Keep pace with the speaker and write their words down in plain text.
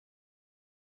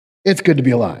It's good to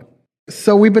be alive.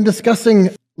 So we've been discussing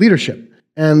leadership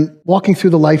and walking through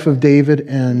the life of David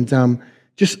and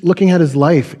just looking at his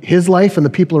life and the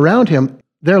people around him,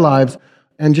 their lives,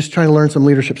 and just trying to learn some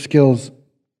leadership skills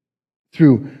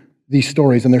through these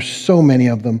stories. And there's so many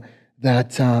of them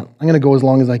that I'm going to go as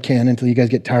long as I can until you guys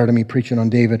get tired of me preaching on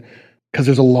David, because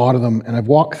there's a lot of them. And I've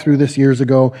walked through this years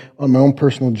ago on my own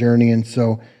personal journey. And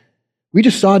so we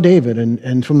just saw David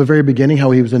and from the very beginning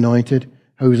how he was anointed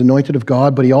of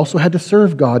God, but he also had to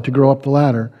serve God to grow up the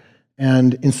ladder.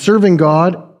 And in serving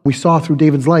God, we saw through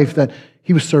David's life that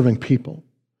he was serving people.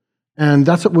 And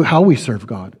that's how we serve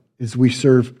God, is we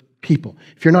serve people.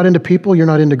 If you're not into people, you're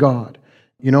not into God.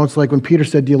 You know, it's like when Peter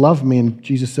said, "Do you love me?" And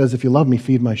Jesus says, "If you love me,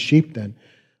 feed my sheep then."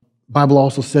 The Bible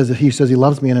also says that he says he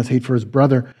loves me and has hate for his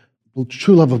brother. Well,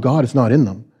 true love of God is not in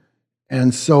them.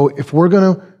 And so if we're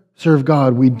going to serve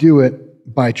God, we do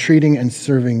it by treating and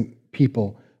serving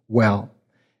people well.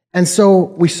 And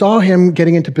so we saw him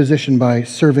getting into position by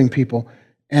serving people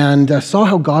and saw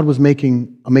how God was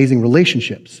making amazing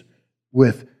relationships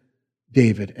with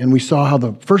David. And we saw how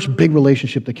the first big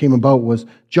relationship that came about was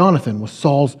Jonathan, was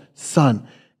Saul's son.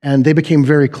 And they became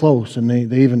very close, and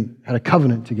they even had a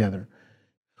covenant together.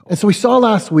 And so we saw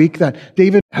last week that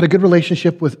David had a good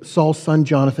relationship with Saul's son,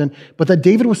 Jonathan, but that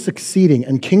David was succeeding,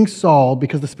 and King Saul,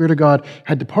 because the Spirit of God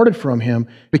had departed from him,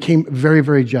 became very,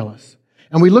 very jealous.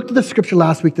 And we looked at the scripture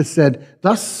last week that said,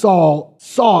 "Thus Saul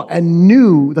saw and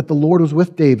knew that the Lord was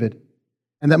with David,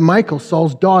 and that Michal,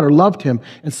 Saul's daughter, loved him.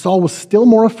 And Saul was still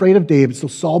more afraid of David, so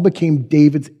Saul became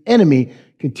David's enemy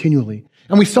continually."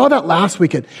 And we saw that last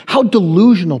week at how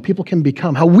delusional people can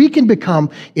become, how we can become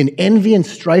in envy and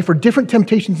strife or different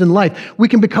temptations in life. We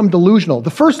can become delusional. The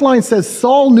first line says,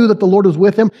 Saul knew that the Lord was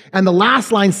with him, and the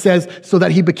last line says, so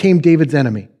that he became David's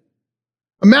enemy.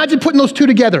 Imagine putting those two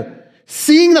together.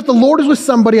 Seeing that the Lord is with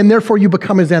somebody and therefore you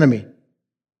become his enemy.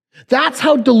 That's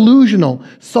how delusional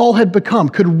Saul had become,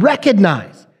 could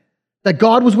recognize that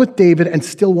God was with David and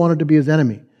still wanted to be his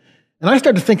enemy. And I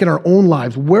started to think in our own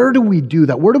lives, where do we do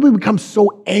that? Where do we become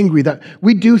so angry that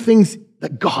we do things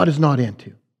that God is not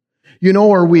into? You know,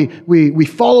 or we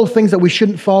follow things that we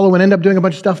shouldn't follow and end up doing a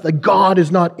bunch of stuff that God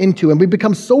is not into. And we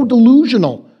become so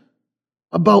delusional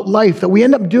about life that we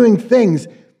end up doing things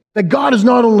that God is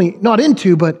not only not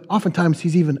into, but oftentimes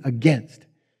he's even against.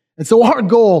 And so our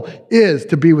goal is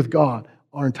to be with God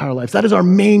our entire lives. That is our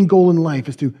main goal in life,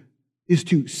 is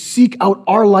to seek out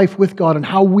our life with God and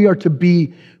how we are to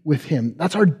be with him.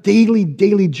 That's our daily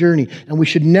journey, and we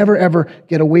should never, ever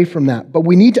get away from that. But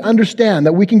we need to understand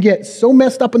that we can get so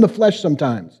messed up in the flesh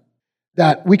sometimes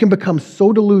that we can become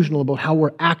so delusional about how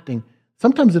we're acting.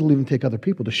 Sometimes it'll even take other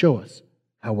people to show us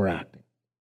how we're acting.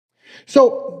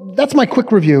 So that's my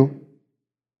quick review,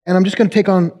 and I'm just going to take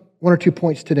on one or two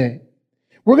points today.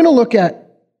 We're going to look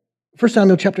at 1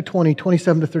 Samuel chapter 20,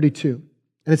 27 to 32,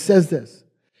 and it says this,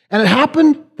 "And it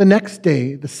happened the next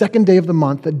day, the second day of the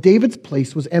month, that David's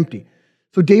place was empty.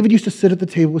 So David used to sit at the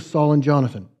table with Saul and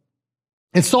Jonathan.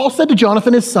 And Saul said to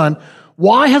Jonathan his son,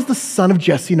 'Why has the son of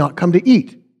Jesse not come to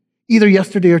eat, either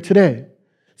yesterday or today?'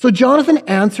 So Jonathan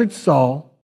answered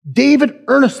Saul, 'David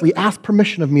earnestly asked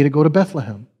permission of me to go to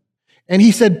Bethlehem. And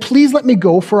he said, "Please let me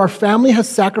go, for our family has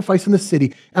sacrificed in the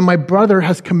city, and my brother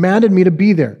has commanded me to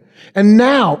be there. And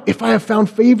now, if I have found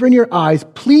favor in your eyes,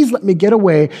 please let me get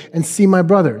away and see my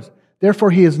brothers."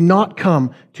 Therefore, he has not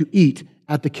come to eat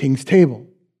at the king's table.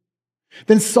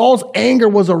 Then Saul's anger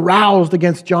was aroused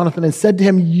against Jonathan and said to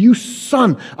him, "You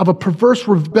son of a perverse,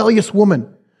 rebellious woman,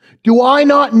 do I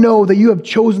not know that you have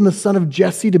chosen the son of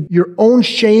Jesse to your own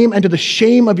shame and to the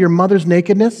shame of your mother's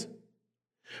nakedness?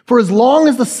 For as long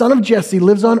as the son of Jesse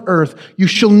lives on earth, you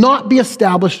shall not be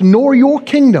established, nor your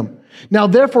kingdom. Now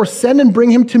therefore send and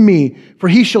bring him to me, for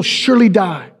he shall surely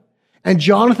die." And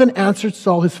Jonathan answered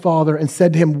Saul his father and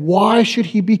said to him, "Why should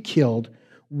he be killed?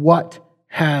 What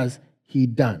has he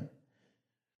done?"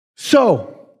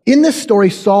 So, in this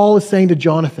story, Saul is saying to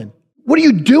Jonathan, "What are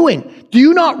you doing? Do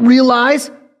you not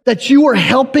realize that you are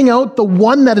helping out the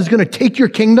one that is going to take your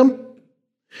kingdom?"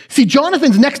 See,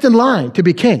 Jonathan's next in line to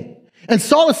be king. And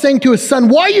Saul is saying to his son,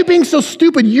 "Why are you being so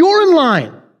stupid? You're in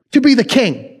line to be the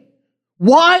king.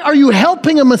 Why are you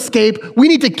helping him escape? We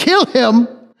need to kill him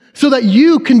so that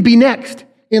you can be next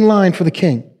in line for the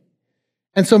king."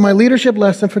 And so my leadership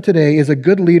lesson for today is a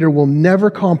good leader will never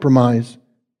compromise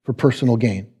for personal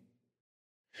gain.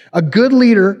 A good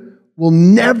leader will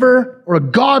never, or a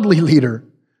godly leader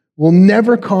will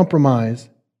never compromise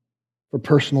for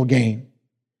personal gain.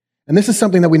 And this is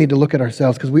something that we need to look at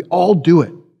ourselves, because we all do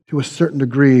it to a certain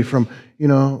degree, from,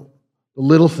 the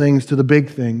little things to the big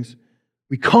things.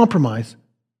 We compromise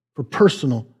for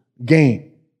personal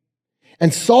gain.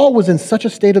 And Saul was in such a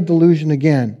state of delusion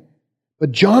again.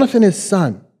 But Jonathan, his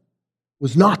son,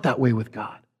 was not that way with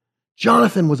God.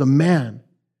 Jonathan was a man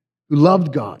who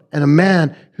loved God and a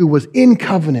man who was in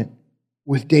covenant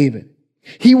with David.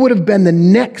 He would have been the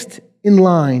next in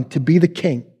line to be the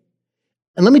king.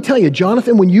 And let me tell you,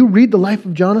 Jonathan, when you read the life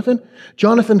of Jonathan,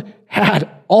 Jonathan had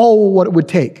all what it would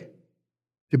take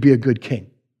to be a good king.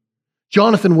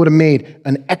 Jonathan would have made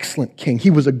an excellent king.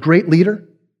 He was a great leader.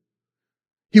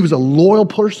 He was a loyal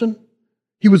person.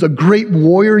 He was a great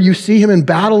warrior. You see him in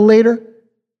battle later.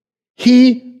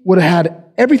 He would have had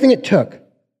everything it took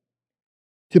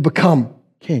to become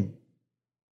king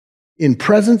in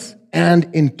presence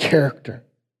and in character.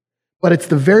 But it's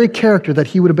the very character that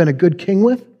he would have been a good king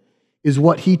with is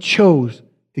what he chose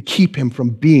to keep him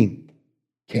from being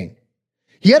king.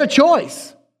 He had a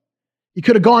choice. He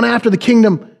could have gone after the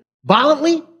kingdom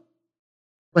violently,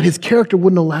 but his character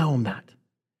wouldn't allow him that.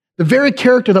 The very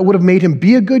character that would have made him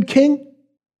be a good king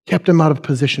kept him out of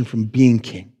position from being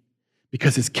king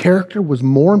because his character was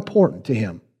more important to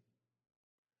him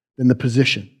than the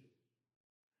position.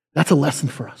 That's a lesson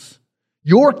for us.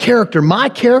 Your character, my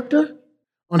character,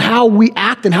 on how we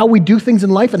act and how we do things in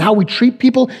life and how we treat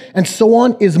people and so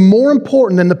on is more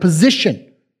important than the position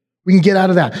we can get out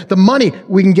of that. The money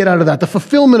we can get out of that. The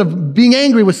fulfillment of being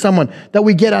angry with someone that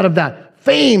we get out of that.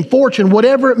 Fame, fortune,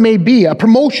 whatever it may be, a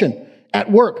promotion at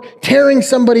work, tearing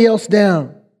somebody else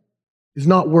down is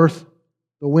not worth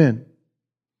the win.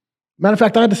 Matter of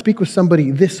fact, I had to speak with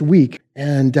somebody this week,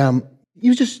 and he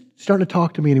was just starting to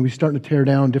talk to me, and he was starting to tear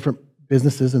down different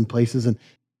businesses and places. And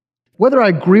whether I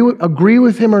agree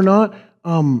with him or not,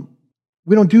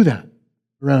 we don't do that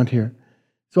around here.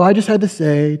 So I just had to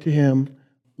say to him,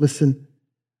 listen,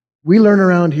 we learn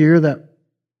around here that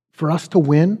for us to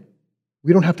win,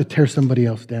 we don't have to tear somebody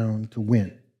else down to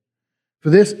win. For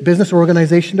this business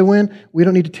organization to win, we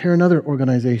don't need to tear another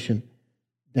organization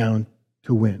down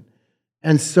to win.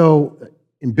 And so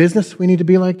in business, we need to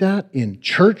be like that. In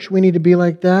church, we need to be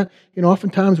like that. You know,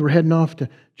 oftentimes we're heading off to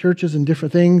churches and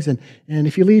different things. And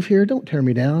if you leave here, don't tear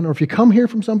me down. Or if you come here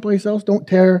from someplace else, don't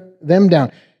tear them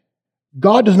down.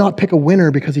 God does not pick a winner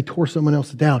because he tore someone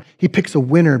else down. He picks a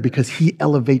winner because he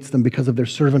elevates them because of their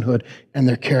servanthood and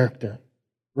their character.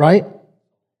 Right?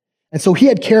 And so he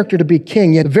had character to be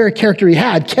king, yet the very character he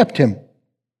had kept him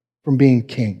from being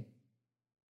king.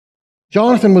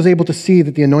 Jonathan was able to see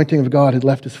that the anointing of God had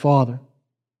left his father,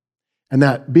 and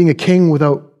that being a king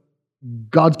without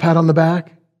God's pat on the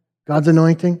back, God's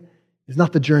anointing, is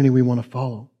not the journey we want to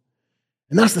follow.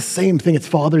 And that's the same thing. It's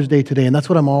Father's Day today, and that's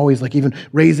what I'm always like, even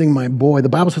raising my boy. The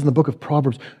Bible says in the book of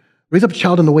Proverbs, raise up a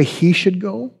child in the way he should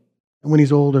go, and when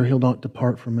he's older, he'll not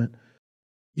depart from it.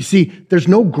 You see, there's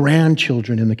no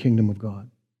grandchildren in the kingdom of God.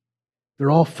 They're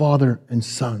all father and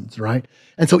sons, right?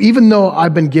 And so even though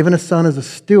I've been given a son as a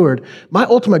steward, my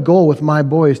ultimate goal with my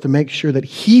boy is to make sure that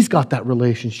he's got that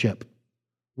relationship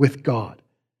with God.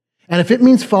 And if it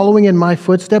means following in my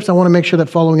footsteps, I want to make sure that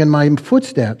following in my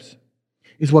footsteps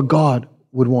is what God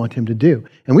would want him to do.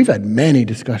 And we've had many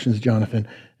discussions, Jonathan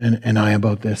and I,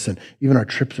 about this, and even our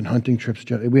trips and hunting trips.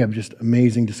 We have just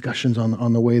amazing discussions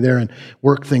on the way there and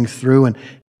work things through.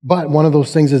 But one of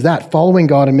those things is that, following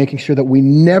God and making sure that we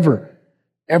never,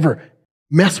 ever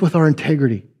mess with our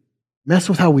integrity, mess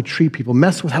with how we treat people,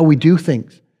 mess with how we do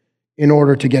things in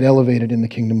order to get elevated in the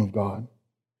kingdom of God.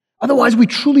 Otherwise, we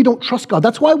truly don't trust God.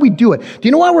 That's why we do it. Do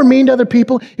you know why we're mean to other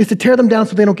people? Is to tear them down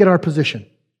so they don't get our position.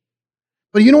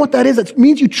 But you know what that is? It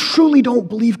means you truly don't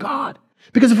believe God.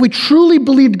 Because if we truly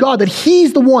believed God, that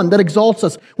he's the one that exalts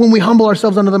us when we humble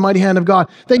ourselves under the mighty hand of God,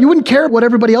 then you wouldn't care what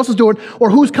everybody else is doing or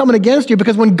who's coming against you,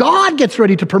 because when God gets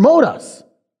ready to promote us,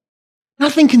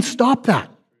 nothing can stop that.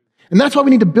 And that's why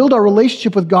we need to build our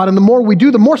relationship with God. And the more we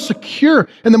do, the more secure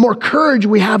and the more courage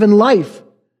we have in life,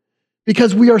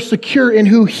 because we are secure in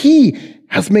who he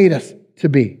has made us to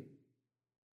be.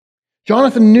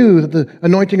 Jonathan knew that the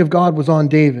anointing of God was on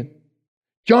David.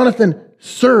 Jonathan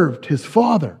served his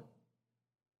father,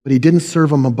 but he didn't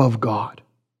serve him above God.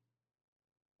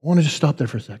 I want to just stop there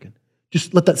for a second.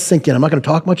 Just let that sink in. I'm not going to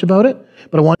talk much about it,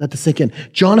 but I want that to sink in.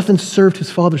 Jonathan served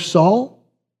his father Saul,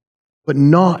 but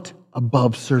not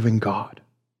above serving God.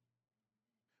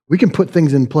 We can put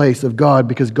things in place of God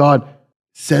because God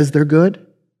says they're good,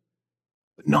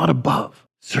 but not above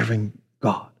serving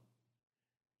God.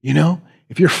 You know,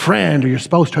 if your friend or your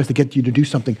spouse tries to get you to do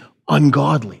something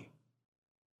ungodly,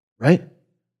 right?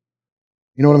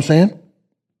 You know what I'm saying?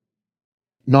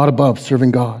 Not above serving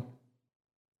God.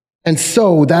 And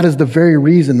so that is the very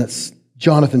reason that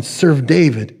Jonathan served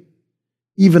David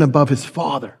even above his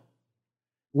father.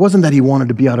 It wasn't that he wanted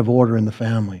to be out of order in the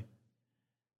family.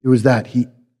 It was that he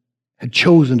had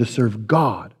chosen to serve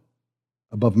God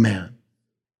above man.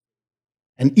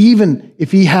 And even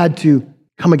if he had to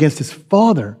come against his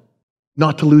father,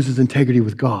 not to lose his integrity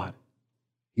with God,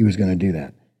 he was going to do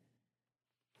that.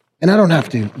 And I don't have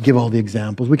to give all the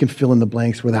examples. We can fill in the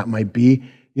blanks where that might be.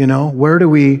 Where do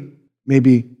we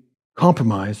maybe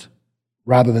compromise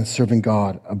rather than serving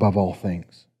God above all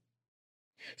things?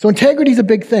 So integrity is a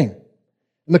big thing.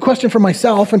 And the question for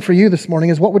myself and for you this morning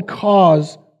is what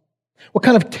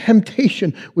kind of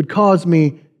temptation would cause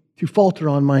me to falter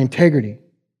on my integrity?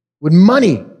 Would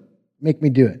money make me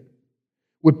do it?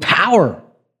 Would power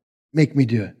make me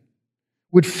do it?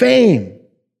 Would fame?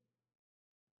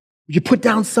 Would you put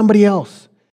down somebody else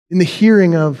in the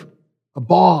hearing of a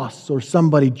boss or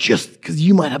somebody just because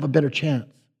you might have a better chance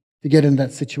to get in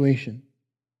that situation?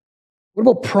 What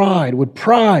about pride? Would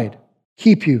pride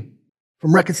keep you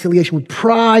from reconciliation? Would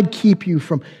pride keep you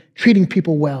from treating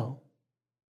people well?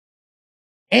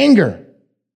 Anger.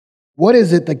 What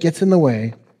is it that gets in the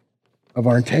way of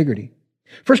our integrity?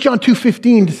 1 John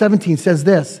 2:15-17 says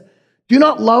this, "Do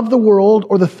not love the world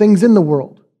or the things in the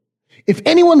world. If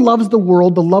anyone loves the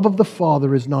world, the love of the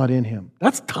Father is not in him."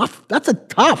 That's tough. That's a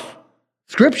tough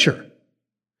scripture.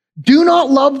 Do not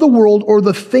love the world or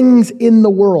the things in the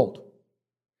world.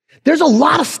 There's a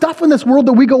lot of stuff in this world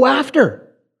that we go after.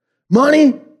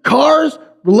 Money, cars,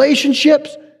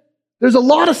 relationships. There's a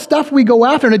lot of stuff we go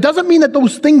after, and it doesn't mean that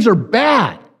those things are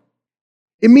bad.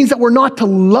 It means that we're not to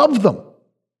love them.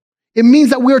 It means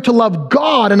that we are to love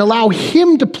God and allow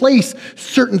him to place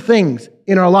certain things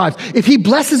in our lives. If he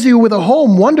blesses you with a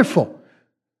home, wonderful.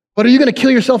 But are you going to kill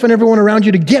yourself and everyone around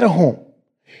you to get a home?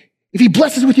 If he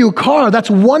blesses with you a car, that's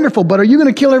wonderful. But are you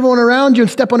going to kill everyone around you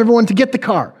and step on everyone to get the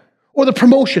car or the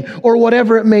promotion or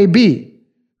whatever it may be?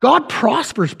 God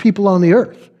prospers people on the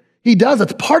earth. He does.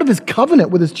 It's part of his covenant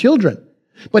with his children.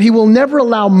 But he will never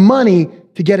allow money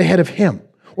to get ahead of him,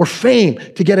 or fame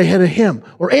to get ahead of him,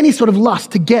 or any sort of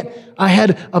lust to get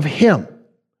ahead of him.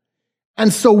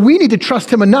 And so we need to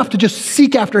trust him enough to just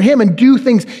seek after him and do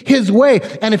things his way.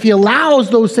 And if he allows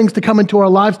those things to come into our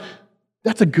lives,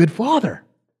 that's a good father.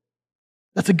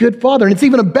 That's a good father. And it's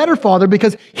even a better father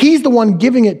because he's the one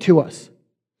giving it to us.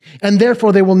 And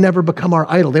therefore, they will never become our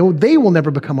idol. They will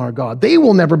never become our God. They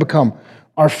will never become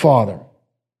our father.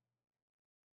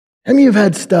 How many of you have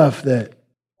had stuff that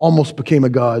almost became a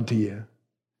god to you?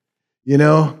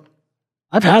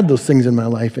 I've had those things in my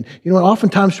life. And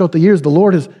oftentimes throughout the years, the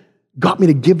Lord has got me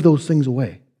to give those things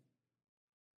away.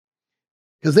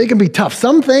 Because they can be tough.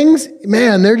 Some things,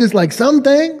 man, they're just like some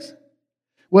things,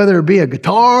 whether it be a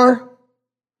guitar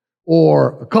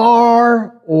or a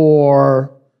car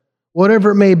or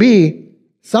whatever it may be,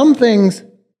 some things,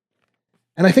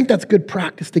 and I think that's good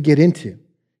practice to get into,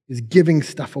 is giving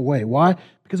stuff away. Why?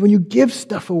 Because when you give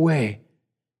stuff away,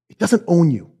 it doesn't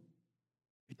own you.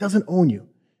 It doesn't own you.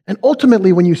 And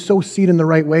ultimately, when you sow seed in the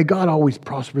right way, God always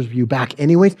prospers you back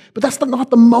anyways, but that's not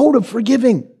the motive for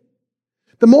giving.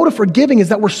 The motive for giving is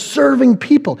that we're serving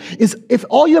people. If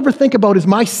all you ever think about is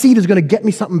my seed is going to get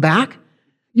me something back,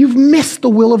 you've missed the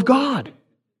will of God.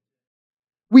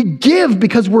 We give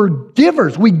because we're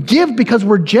givers. We give because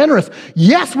we're generous.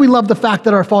 Yes, we love the fact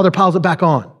that our Father piles it back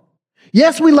on.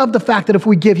 Yes, we love the fact that if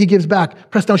we give, he gives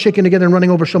back, pressed down, shaken together, and running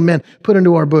over shall men put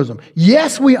into our bosom.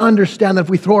 Yes, we understand that if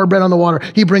we throw our bread on the water,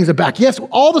 he brings it back. Yes,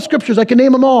 all the scriptures, I can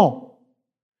name them all.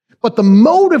 But the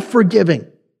motive for giving,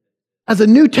 as a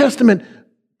New Testament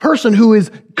person who is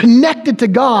connected to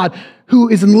God, who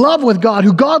is in love with God,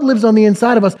 who God lives on the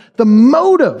inside of us, the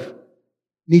motive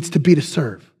needs to be to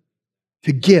serve,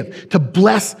 to give, to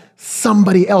bless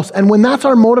somebody else. And when that's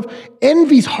our motive,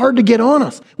 envy's hard to get on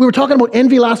us. We were talking about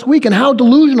envy last week and how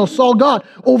delusional Saul got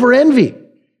over envy.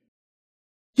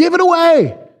 Give it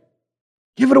away.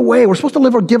 Give it away. We're supposed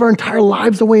to give our entire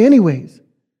lives away anyways.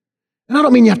 And I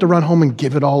don't mean you have to run home and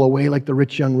give it all away like the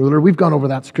rich young ruler. We've gone over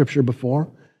that scripture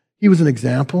before. He was an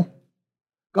example.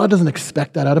 God doesn't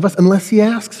expect that out of us unless he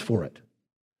asks for it.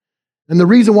 And the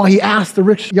reason why he asked the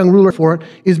rich young ruler for it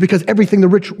is because everything the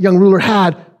rich young ruler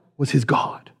had was his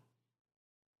God.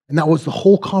 And that was the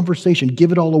whole conversation.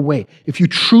 Give it all away. If you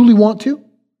truly want to,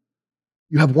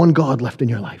 you have one God left in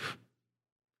your life.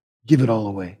 Give it all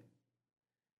away.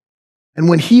 And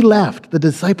when he left, the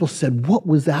disciples said, what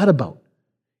was that about?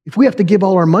 If we have to give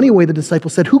all our money away, the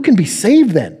disciples said, who can be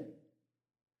saved then?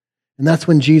 And that's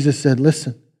when Jesus said,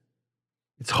 listen,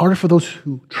 it's harder for those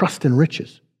who trust in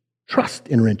riches,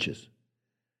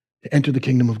 to enter the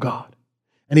kingdom of God.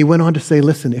 And he went on to say,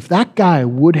 listen, if that guy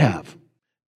would have,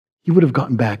 he would have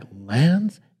gotten back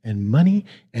lands and money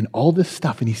and all this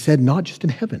stuff. And he said, not just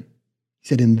in heaven. He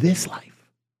said, in this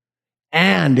life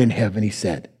and in heaven, he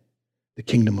said, the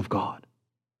kingdom of God.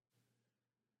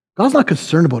 God's not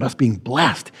concerned about us being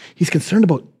blessed. He's concerned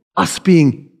about us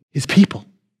being his people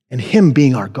and him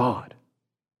being our God.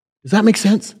 Does that make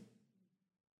sense?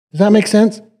 Does that make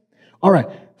sense? All right.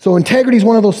 So integrity is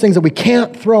one of those things that we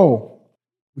can't throw.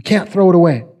 We can't throw it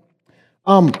away.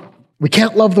 We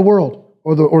can't love the world,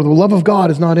 or the love of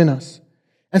God is not in us.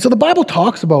 And so the Bible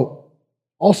talks about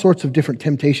all sorts of different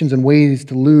temptations and ways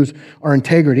to lose our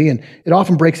integrity, and it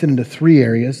often breaks it into three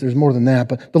areas. There's more than that,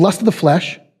 but the lust of the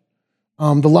flesh,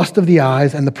 the lust of the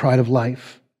eyes, and the pride of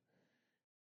life.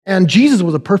 And Jesus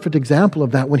was a perfect example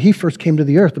of that when he first came to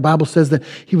the earth. The Bible says that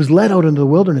he was led out into the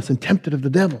wilderness and tempted of the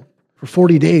devil for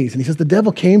 40 days. And he says the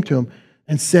devil came to him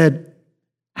and said,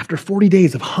 after 40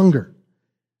 days of hunger,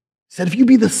 said, if you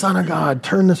be the Son of God,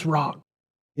 turn this rock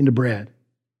into bread.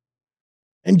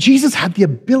 And Jesus had the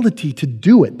ability to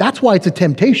do it. That's why it's a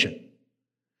temptation.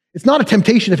 It's not a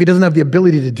temptation if he doesn't have the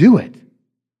ability to do it.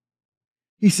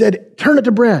 He said, turn it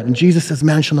to bread. And Jesus says,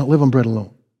 man shall not live on bread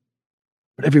alone,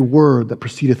 but every word that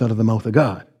proceedeth out of the mouth of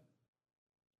God.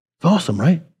 It's awesome,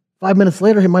 right? 5 minutes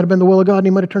later, it might have been the will of God and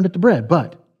he might have turned it to bread,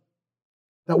 but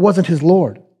that wasn't his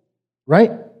Lord,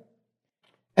 right?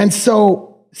 And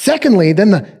so, secondly, then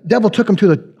the devil took him to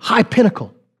the high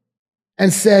pinnacle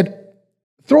and said,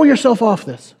 throw yourself off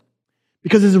this,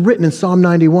 because it is written in Psalm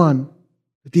 91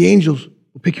 that the angels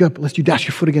will pick you up lest you dash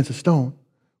your foot against a stone,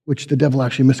 which the devil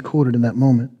actually misquoted in that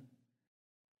moment.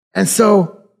 And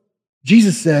so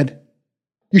Jesus said,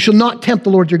 you shall not tempt the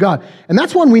Lord your God. And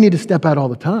that's one we need to step out all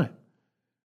the time.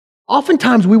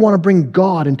 Oftentimes we want to bring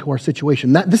God into our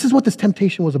situation. This is what this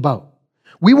temptation was about.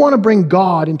 We want to bring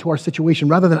God into our situation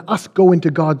rather than us go into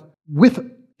God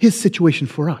with his situation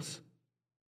for us.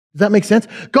 Does that make sense?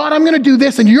 God, I'm going to do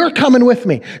this and you're coming with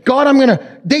me. God, I'm going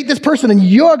to date this person and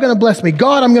you're going to bless me.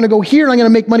 God, I'm going to go here and I'm going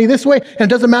to make money this way. And it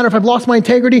doesn't matter if I've lost my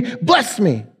integrity. Bless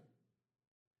me.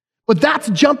 But that's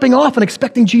jumping off and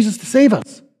expecting Jesus to save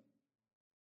us.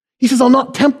 He says, I'll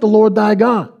not tempt the Lord thy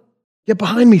God. Get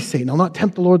behind me, Satan. I'll not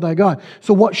tempt the Lord thy God.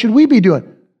 So what should we be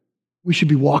doing? We should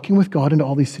be walking with God into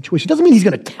all these situations. It doesn't mean he's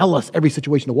going to tell us every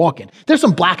situation to walk in. There's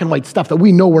some black and white stuff that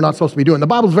we know we're not supposed to be doing. The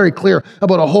Bible's very clear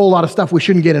about a whole lot of stuff we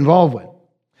shouldn't get involved with.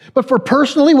 But for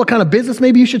personally, what kind of business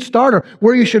maybe you should start or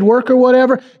where you should work or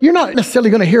whatever, you're not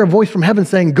necessarily going to hear a voice from heaven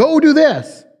saying, go do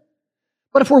this.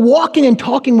 But if we're walking and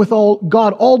talking with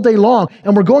God all day long,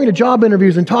 and we're going to job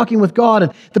interviews and talking with God,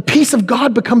 and the peace of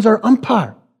God becomes our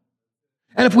umpire.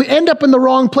 And if we end up in the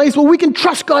wrong place, well, we can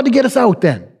trust God to get us out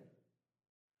then.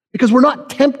 Because we're not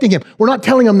tempting him. We're not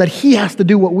telling him that he has to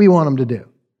do what we want him to do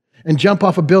and jump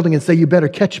off a building and say, you better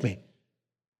catch me.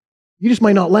 You just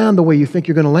might not land the way you think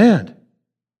you're going to land,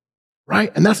 right?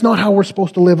 And that's not how we're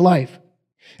supposed to live life.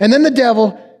 And then the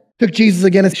devil took Jesus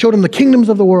again and showed him the kingdoms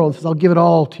of the world. He says, I'll give it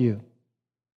all to you.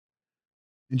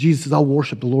 And Jesus says, I'll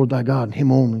worship the Lord thy God and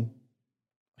him only.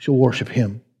 I shall worship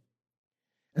him.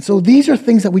 And so these are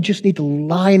things that we just need to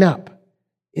line up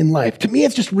in life. To me,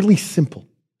 it's just really simple.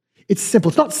 It's simple.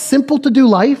 It's not simple to do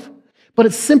life, but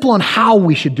it's simple on how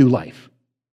we should do life.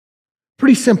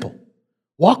 Pretty simple.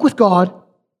 Walk with God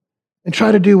and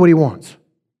try to do what he wants.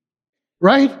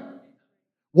 Right?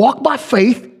 Walk by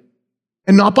faith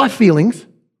and not by feelings,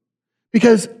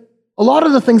 because a lot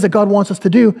of the things that God wants us to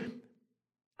do,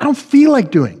 I don't feel like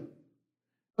doing.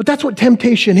 But that's what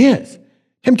temptation is.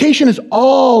 Temptation is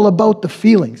all about the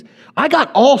feelings. I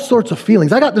got all sorts of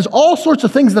feelings. There's all sorts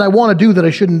of things that I want to do that I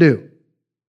shouldn't do.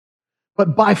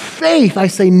 But by faith, I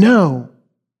say no.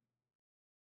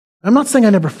 I'm not saying I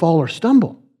never fall or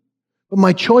stumble, but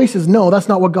my choice is no, that's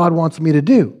not what God wants me to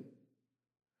do.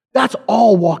 That's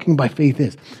all walking by faith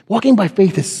is. Walking by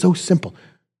faith is so simple.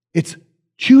 It's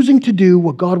choosing to do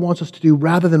what God wants us to do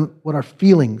rather than what our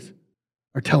feelings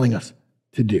are telling us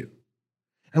to do.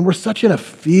 And we're such in a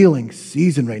feeling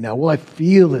season right now. Will I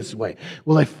feel this way?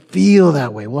 Will I feel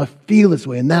that way? Will I feel this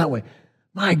way and that way?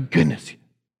 My goodness.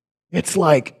 It's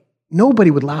like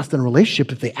nobody would last in a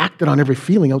relationship if they acted on every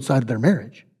feeling outside of their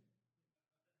marriage.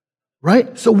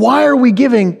 Right? So why are we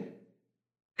giving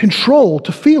control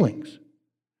to feelings?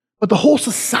 But the whole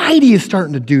society is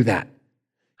starting to do that.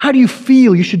 How do you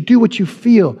feel? You should do what you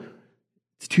feel.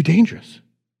 It's too dangerous.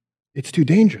 It's too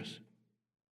dangerous.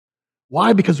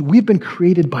 Why? Because we've been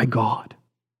created by God.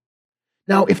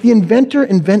 Now, if the inventor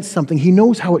invents something, he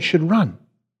knows how it should run.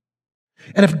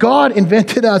 And if God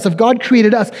invented us, if God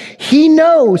created us, he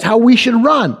knows how we should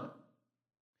run.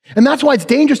 And that's why it's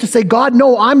dangerous to say, God,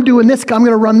 no, I'm doing this, I'm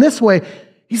going to run this way.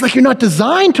 He's like, you're not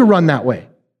designed to run that way.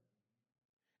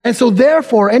 And so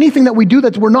therefore, anything that we do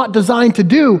that we're not designed to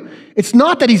do, it's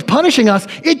not that he's punishing us,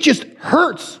 it just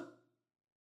hurts.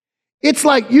 It's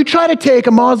like you try to take a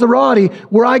Maserati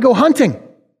where I go hunting.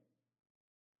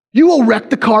 You will wreck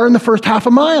the car in the first half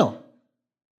a mile,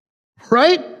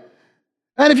 right?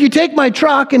 And if you take my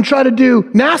truck and try to do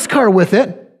NASCAR with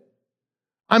it,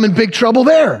 I'm in big trouble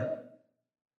there.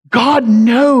 God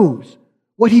knows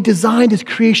what he designed his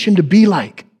creation to be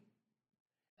like.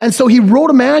 And so he wrote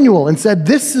a manual and said,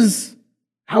 this is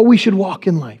how we should walk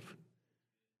in life.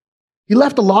 He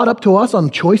left a lot up to us on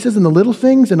choices and the little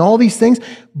things and all these things,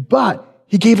 but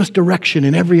he gave us direction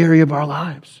in every area of our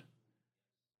lives.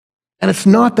 And it's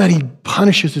not that he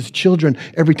punishes his children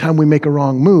every time we make a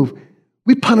wrong move.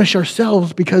 We punish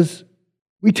ourselves because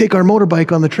we take our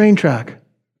motorbike on the train track,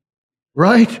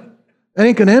 right? That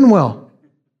ain't gonna end well,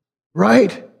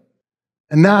 right?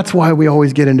 And that's why we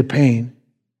always get into pain.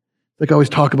 Like I always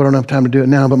talk about, I don't have time to do it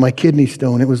now, but my kidney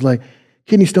stone, it was like,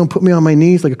 kidney stone put me on my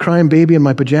knees like a crying baby in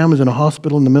my pajamas in a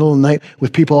hospital in the middle of the night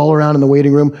with people all around in the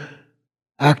waiting room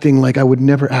acting like I would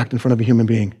never act in front of a human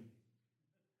being.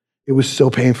 It was so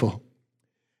painful.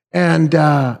 And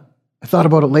I thought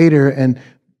about it later, and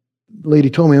the lady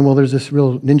told me, well, there's this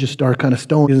real ninja star kind of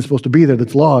stone isn't supposed to be there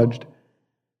that's lodged.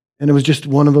 And it was just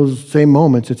one of those same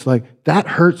moments. It's like, that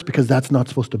hurts because that's not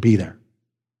supposed to be there.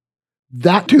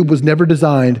 That tube was never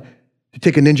designed to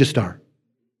take a ninja star,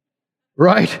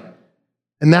 right?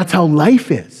 And that's how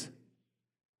life is.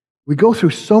 We go through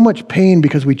so much pain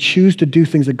because we choose to do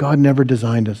things that God never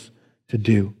designed us to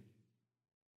do.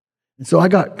 And so I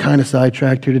got kind of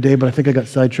sidetracked here today, but I think I got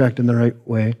sidetracked in the right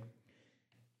way.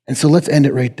 And so let's end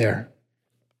it right there.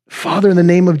 Father, in the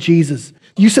name of Jesus,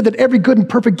 you said that every good and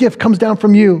perfect gift comes down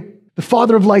from you, the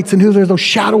Father of lights, in whom there's no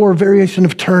shadow or variation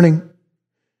of turning.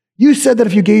 You said that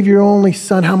if you gave your only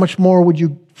Son, how much more would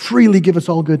you freely give us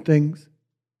all good things?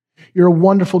 You're a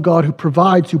wonderful God who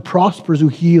provides, who prospers, who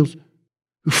heals,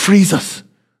 who frees us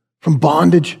from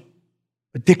bondage,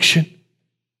 addiction,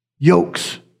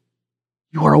 yokes.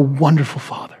 You are a wonderful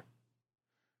Father.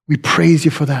 We praise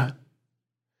you for that.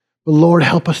 But Lord,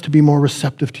 help us to be more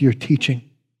receptive to your teaching.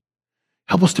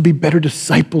 Help us to be better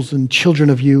disciples and children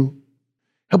of you.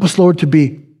 Help us, Lord, to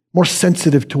be more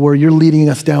sensitive to where you're leading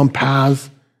us down paths,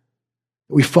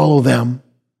 that we follow them.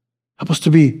 Help us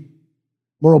to be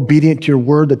more obedient to your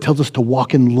word that tells us to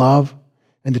walk in love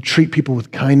and to treat people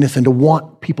with kindness and to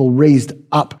want people raised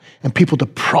up and people to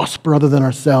prosper other than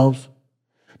ourselves.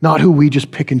 Not who we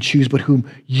just pick and choose, but whom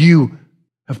you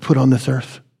have put on this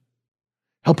earth.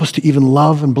 Help us to even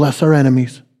love and bless our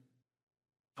enemies.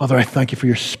 Father, I thank you for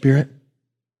your Spirit.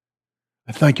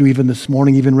 I thank you even this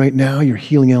morning, even right now, your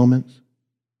healing elements.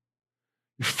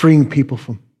 You're freeing people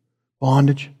from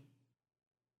bondage,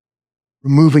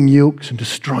 removing yokes and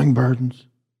destroying burdens.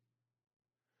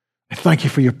 I thank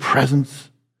you for your presence,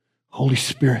 Holy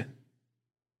Spirit.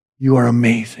 You are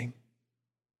amazing.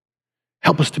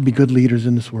 Help us to be good leaders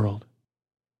in this world.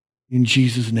 In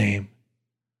Jesus' name,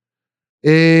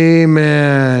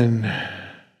 amen.